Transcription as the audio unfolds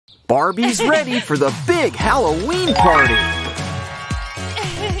Barbie's ready for the big Halloween party.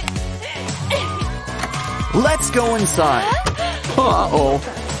 Let's go inside. Uh-oh,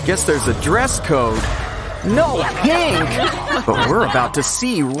 guess there's a dress code. No pink, but we're about to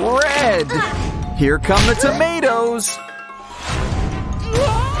see red. Here come the tomatoes.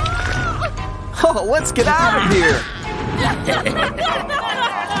 Oh, let's get out of here.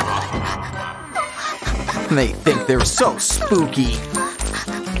 They think they're so spooky.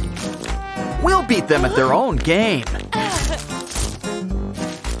 We'll beat them at their own game.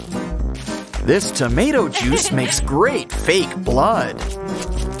 This tomato juice makes great fake blood.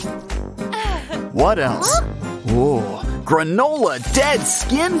 What else? Ooh, granola dead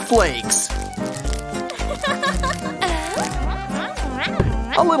skin flakes.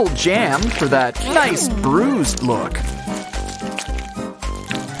 A little jam for that nice bruised look.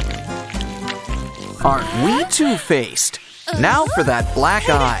 Aren't we two-faced? Now for that black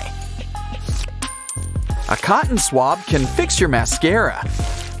eye. A cotton swab can fix your mascara.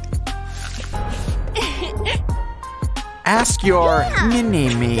 Ask your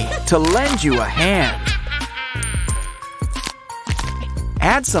mini-me to lend you a hand.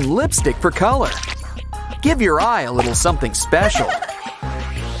 Add some lipstick for color. Give your eye a little something special.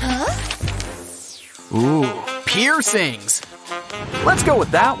 Ooh, piercings. Let's go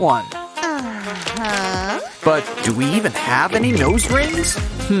with that one. But do we even have any nose rings?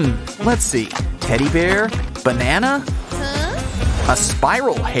 Let's see. Teddy bear? Banana? A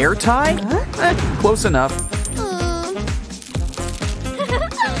spiral hair tie? Close enough.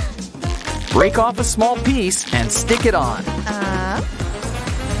 Break off a small piece and stick it on.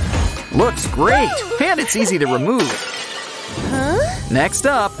 Looks great, and it's easy to remove. Next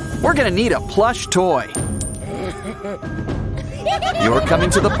up, we're gonna need a plush toy. You're coming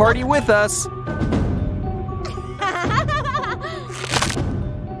to the party with us.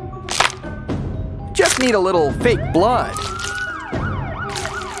 Just need a little fake blood.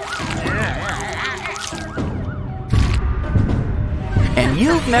 And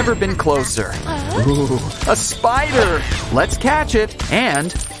you've never been closer. Ooh, a spider! Let's catch it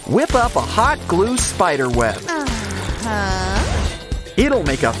and whip up a hot glue spider web. It'll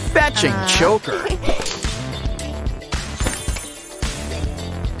make a fetching choker.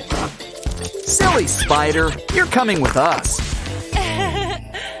 Silly spider, you're coming with us.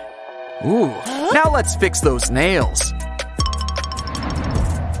 Ooh, now let's fix those nails.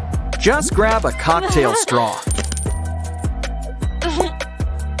 Just grab a cocktail straw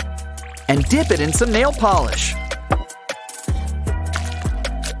and dip it in some nail polish.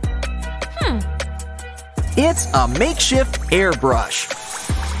 It's a makeshift airbrush.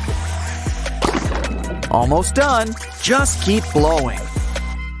 Almost done. Just keep blowing.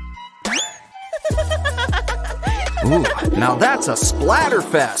 Ooh, now that's a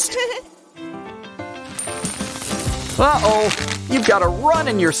splatterfest. Uh-oh, you've got a run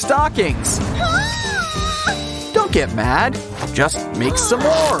in your stockings. Don't get mad. Just make some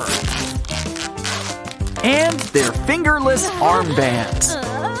more. And they're fingerless armbands.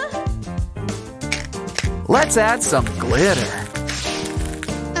 Let's add some glitter.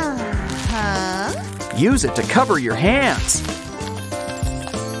 Use it to cover your hands.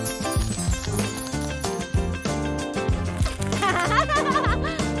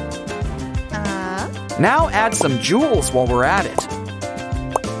 Now add some jewels while we're at it.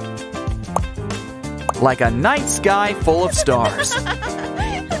 Like a night sky full of stars.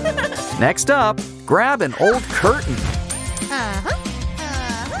 Next up, grab an old curtain.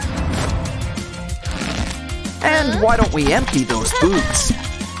 And why don't we empty those boots?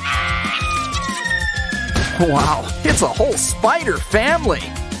 Wow, it's a whole spider family.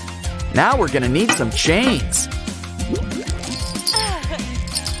 Now we're gonna need some chains.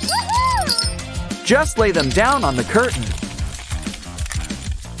 Just lay them down on the curtain.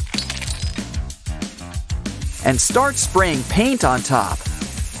 And start spraying paint on top.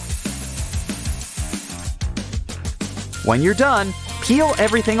 When you're done, peel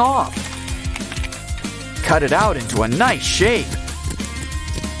everything off. Cut it out into a nice shape.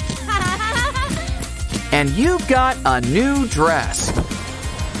 And you've got a new dress.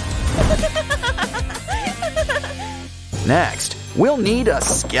 Next, we'll need a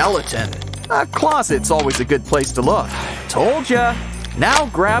skeleton. A closet's always a good place to look. Told ya. Now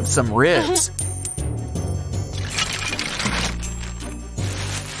grab some ribs.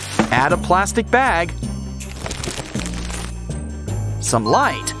 Add a plastic bag. Some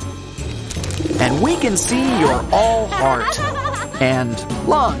light. And we can see your all heart. And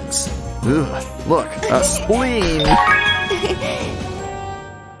lungs. Ugh, look, a spleen.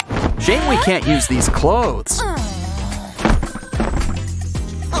 Shame we can't use these clothes.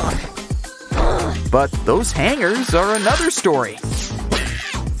 But those hangers are another story.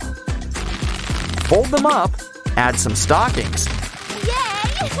 Fold them up, add some stockings. Yay!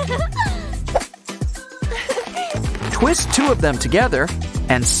 Twist two of them together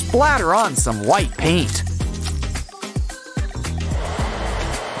and splatter on some white paint.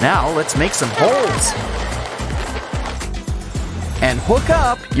 Now let's make some holes. And hook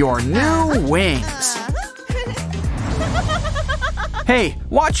up your new wings. Hey,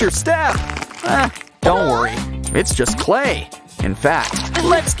 watch your step. Don't worry, it's just clay. In fact,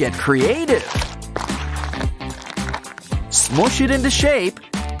 let's get creative. Smush it into shape.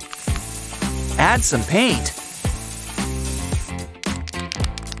 Add some paint.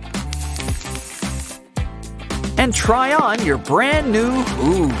 And try on your brand new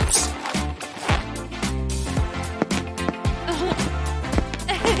hooves.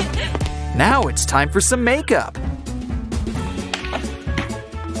 Now it's time for some makeup.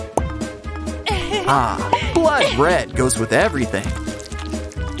 Blood red goes with everything.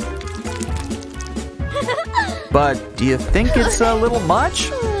 But do you think it's a little much?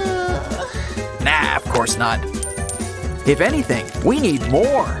 Nah, of course not. If anything, we need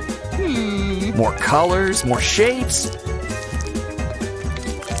more. More colors, more shapes.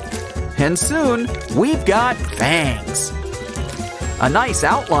 And soon, we've got fangs. A nice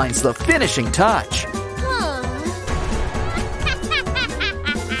outline's the finishing touch.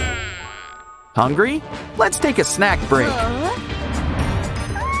 Hungry? Let's take a snack break.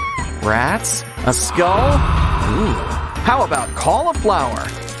 Rats? A skull? Ooh, how about cauliflower?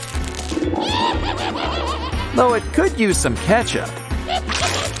 Though it could use some ketchup.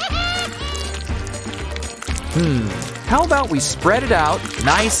 How about we spread it out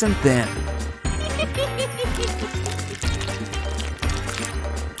nice and thin?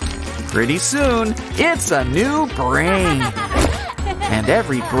 Pretty soon, it's a new brain. And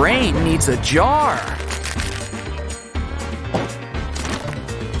every brain needs a jar.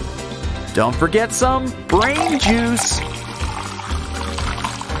 Don't forget some brain juice.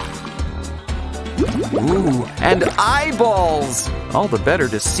 Ooh, and eyeballs. All the better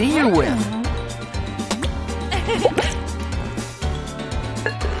to see you with.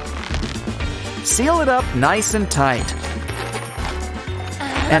 Seal it up nice and tight.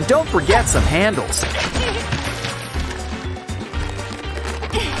 And don't forget some handles.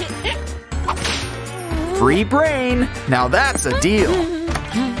 Free brain. Now that's a deal.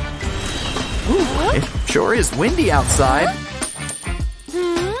 Ooh, it sure is windy outside.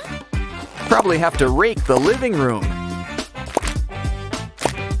 Probably have to rake the living room.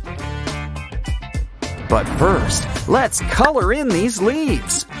 But first, let's color in these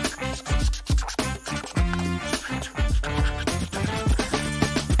leaves.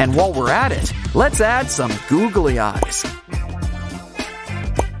 And while we're at it, let's add some googly eyes.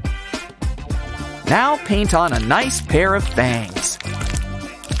 Now paint on a nice pair of fangs.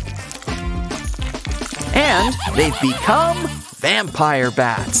 And they've become vampire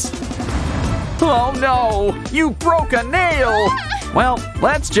bats. Oh no, you broke a nail! Well,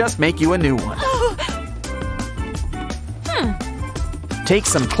 let's just make you a new one. Take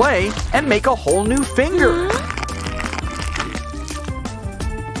some clay and make a whole new finger.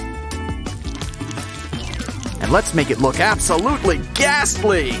 And let's make it look absolutely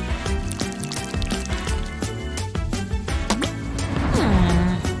ghastly.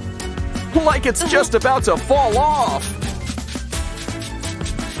 Like it's just about to fall off.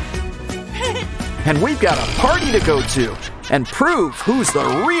 And we've got a party to go to and prove who's the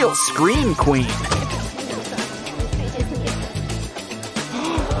real Scream Queen.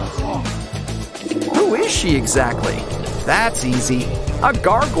 Who is she exactly? That's easy. A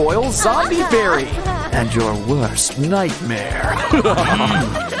gargoyle zombie fairy. And your worst nightmare.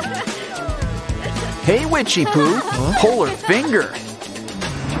 Hey, Witchy Poo, pull her finger.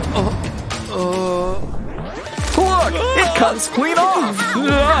 Look, it comes clean off.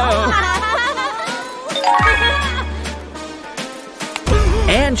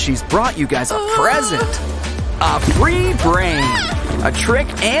 And she's brought you guys a present. A free brain. A trick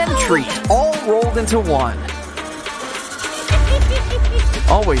and treat all rolled into one.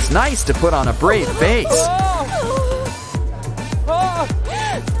 Always nice to put on a brave face.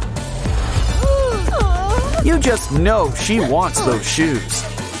 You just know she wants those shoes.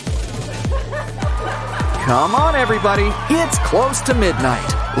 Come on, everybody. It's close to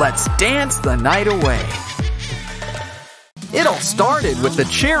midnight. Let's dance the night away. It all started with the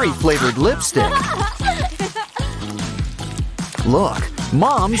cherry-flavored lipstick. Look,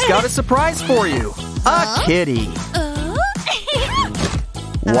 Mom's got a surprise for you. A kitty.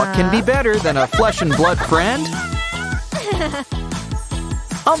 What can be better than a flesh and blood friend?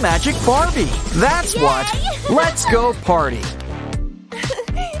 A magic Barbie. That's what. Let's go party.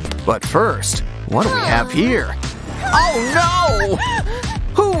 But first, what do we have here? Oh no!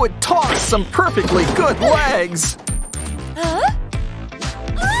 Who would toss some perfectly good legs?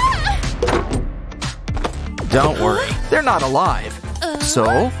 Don't worry, they're not alive.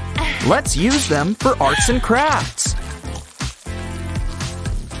 So, let's use them for arts and crafts.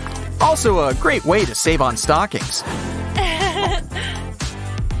 Also a great way to save on stockings.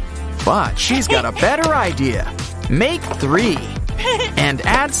 But she's got a better idea. Make 3. And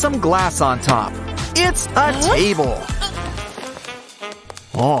add some glass on top. It's a table.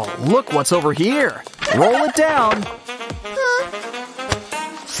 Oh, look what's over here. Roll it down.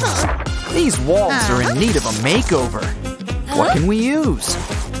 These walls are in need of a makeover. What can we use?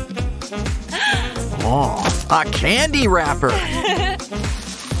 Oh, a candy wrapper. And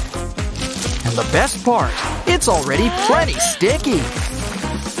the best part, it's already plenty sticky.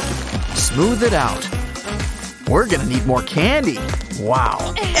 Smooth it out. We're gonna need more candy.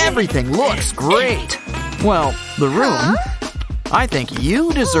 Wow, everything looks great. Well, the room. I think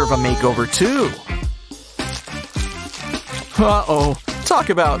you deserve a makeover too. Uh-oh, talk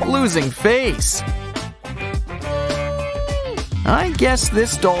about losing face. I guess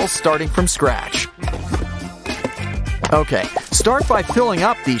this doll's starting from scratch. Okay, start by filling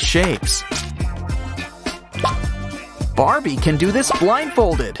up these shapes. Barbie can do this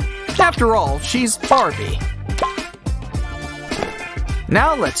blindfolded. After all, she's Barbie.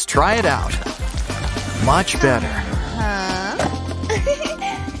 Now let's try it out. Much better.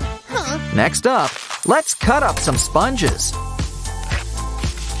 Next up, let's cut up some sponges.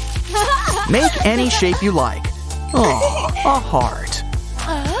 Make any shape you like. Oh, a heart.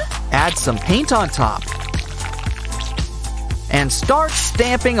 Add some paint on top. And start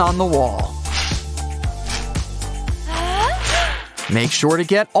stamping on the wall. Make sure to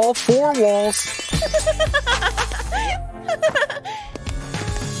get all 4 walls.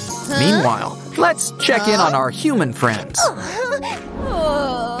 Meanwhile, let's check in on our human friends.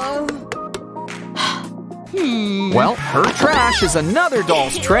 Well, her trash is another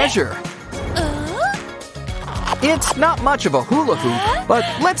doll's treasure. It's not much of a hula hoop, but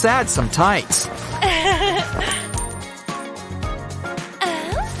let's add some tights.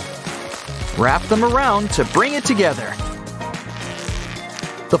 Wrap them around to bring it together.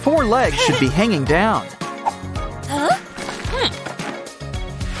 The 4 legs should be hanging down.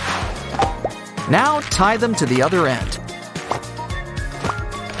 Now tie them to the other end.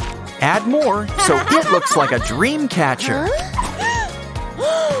 Add more so it looks like a dream catcher.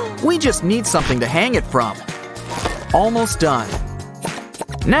 We just need something to hang it from. Almost done.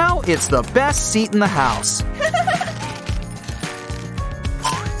 Now it's the best seat in the house.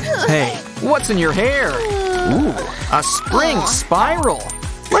 Hey, what's in your hair? Ooh, a spring spiral.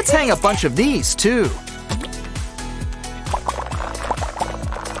 Let's hang a bunch of these too.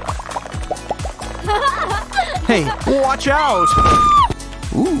 Hey, watch out!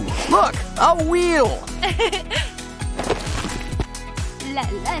 Ooh, look, a wheel! La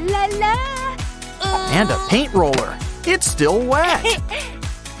la la la. And a paint roller. It's still wet.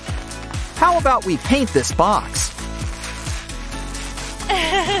 How about we paint this box?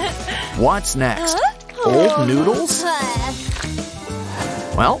 What's next? Old noodles?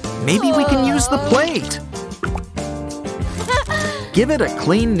 Well, maybe we can use the plate. Give it a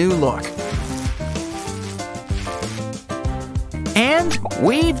clean new look. And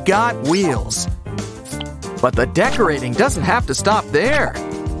we've got wheels. But the decorating doesn't have to stop there.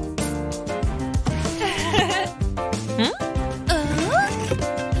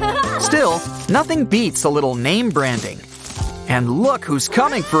 Still, nothing beats a little name branding. And look who's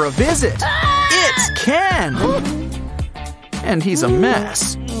coming for a visit. It's Ken! And he's a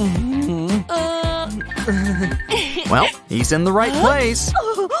mess. Well, he's in the right place.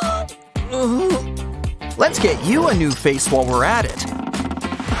 Let's get you a new face while we're at it.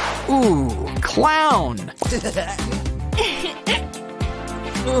 Ooh, clown!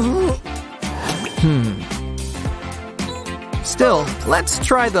 Still, let's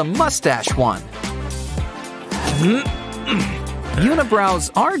try the mustache one. Unibrows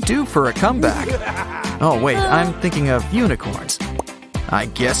are due for a comeback. Oh wait, I'm thinking of unicorns. I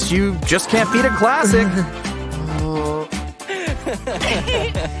guess you just can't beat a classic.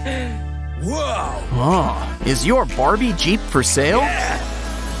 Whoa! Oh, is your Barbie Jeep for sale?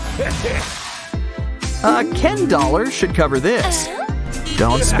 A Ken dollar should cover this.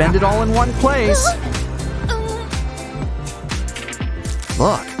 Don't spend it all in one place.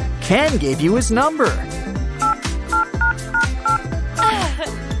 Look, Ken gave you his number.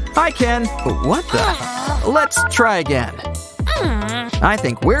 Hi, Ken. What the? Let's try again. I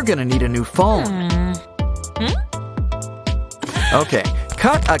think we're gonna need a new phone. Okay,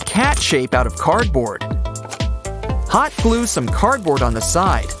 cut a cat shape out of cardboard. Hot glue some cardboard on the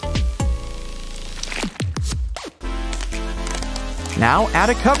side. Now add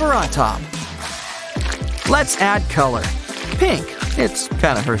a cover on top. Let's add color. Pink, it's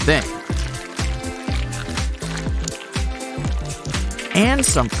kind of her thing. And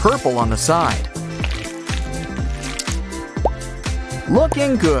some purple on the side.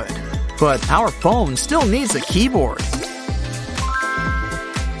 Looking good, but our phone still needs a keyboard.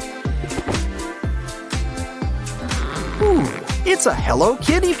 Ooh, it's a Hello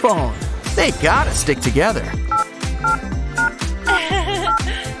Kitty phone. They gotta stick together.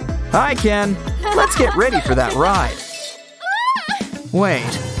 Hi, Ken. Let's get ready for that ride. Wait,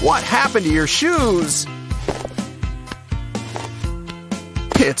 what happened to your shoes?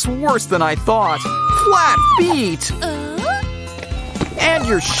 It's worse than I thought. Flat feet! And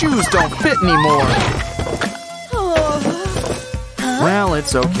your shoes don't fit anymore. Well,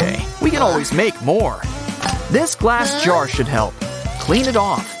 it's okay. We can always make more. This glass jar should help. Clean it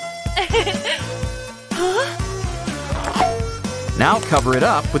off. Now cover it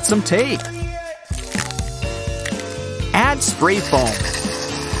up with some tape. Add spray foam.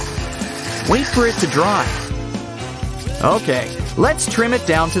 Wait for it to dry. Okay, let's trim it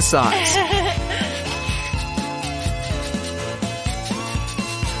down to size.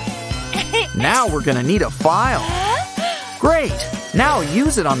 Now we're gonna need a file. Great, now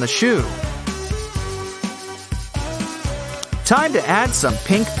use it on the shoe. Time to add some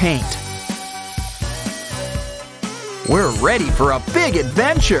pink paint. We're ready for a big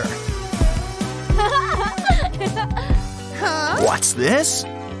adventure. What's this?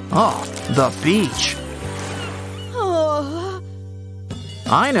 Oh, the beach.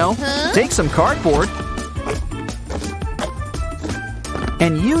 I know. Take some cardboard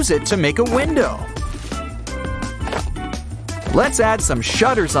and use it to make a window. Let's add some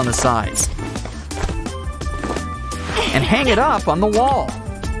shutters on the sides and hang it up on the wall.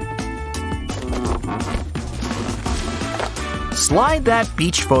 Slide that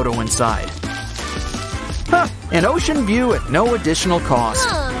beach photo inside. Huh, an ocean view at no additional cost.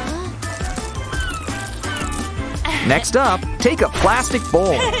 Next up, take a plastic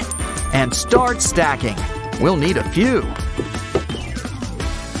bowl and start stacking. We'll need a few.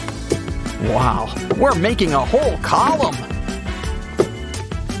 Wow, we're making a whole column.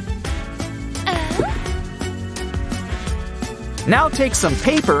 Now take some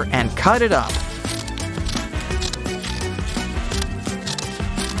paper and cut it up.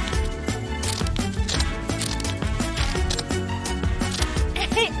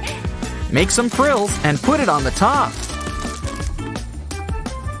 Make some frills and put it on the top.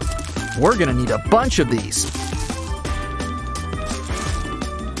 We're gonna need a bunch of these.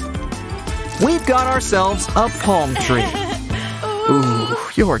 We've got ourselves a palm tree. Ooh,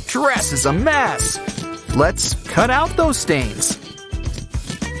 your dress is a mess. Let's cut out those stains.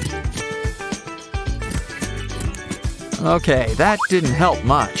 Okay, that didn't help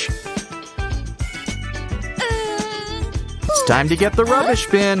much. It's time to get the rubbish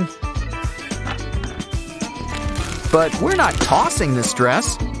bin. But we're not tossing this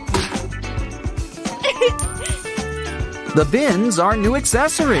dress. The bin's our new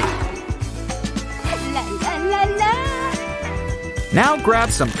accessory. La la la la. Now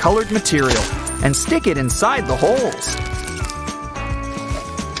grab some colored material and stick it inside the holes.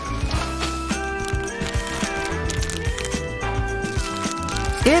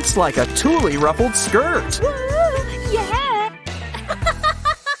 It's like a tulle ruffled skirt. Woo, yeah.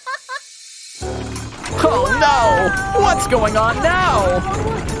 Oh no! What's going on now?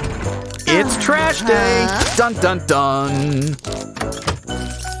 It's trash day! Dun dun dun!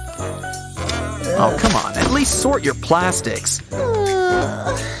 Oh, come on, at least sort your plastics.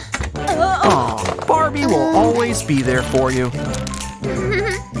 Oh, Barbie will always be there for you.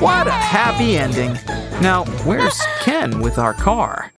 What a happy ending. Now, where's Ken with our car?